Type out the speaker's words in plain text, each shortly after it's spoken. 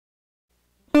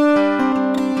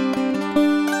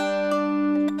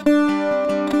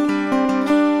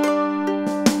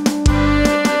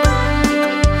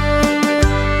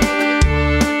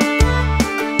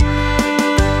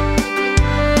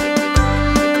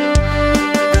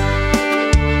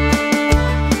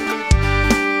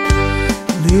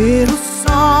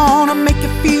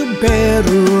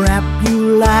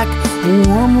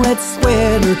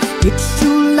hits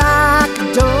you like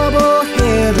a double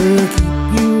header,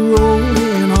 keep you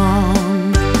rolling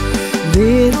on.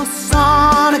 Little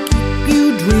song to keep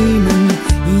you dreaming,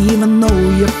 even though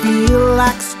you feel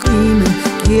like screaming.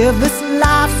 Give this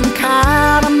life some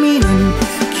kind of meaning,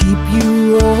 keep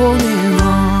you rolling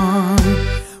on.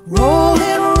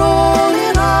 Rolling,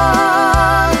 rolling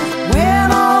on,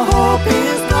 when all hope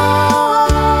is gone.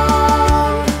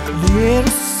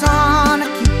 Little song to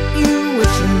keep you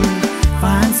wishing,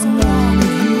 find someone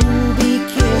that you'll be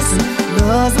kissing.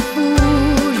 Love's a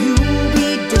food you'll be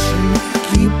dishing,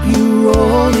 keep you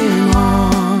rolling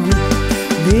on.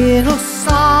 Little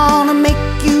song to make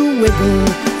you wiggle,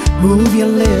 move your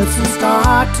lips and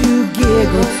start to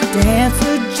giggle. Dance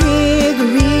a jig,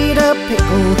 read a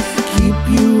pickle, keep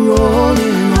you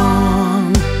rolling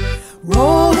on.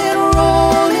 Rolling,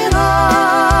 rolling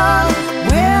on,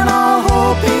 when all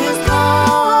hope is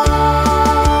gone.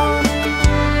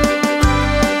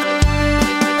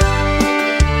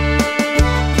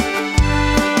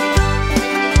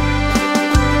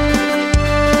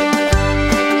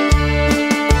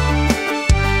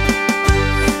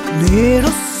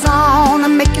 Little song to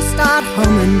make you start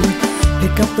humming,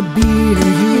 pick up the beat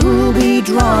and you'll be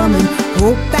drumming.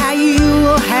 Hope that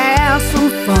you'll have some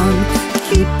fun,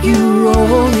 keep you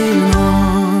rolling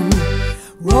on.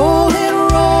 Rolling,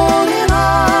 rolling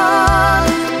on,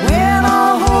 when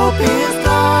all hope is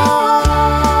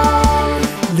gone.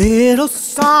 Little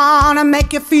song to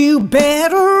make you feel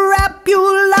better, wrap you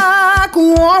like a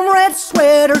warm red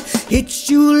sweater, hits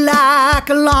you like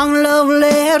a long love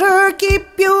letter,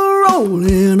 keep you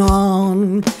rolling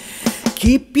on.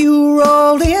 Keep you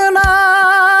rolling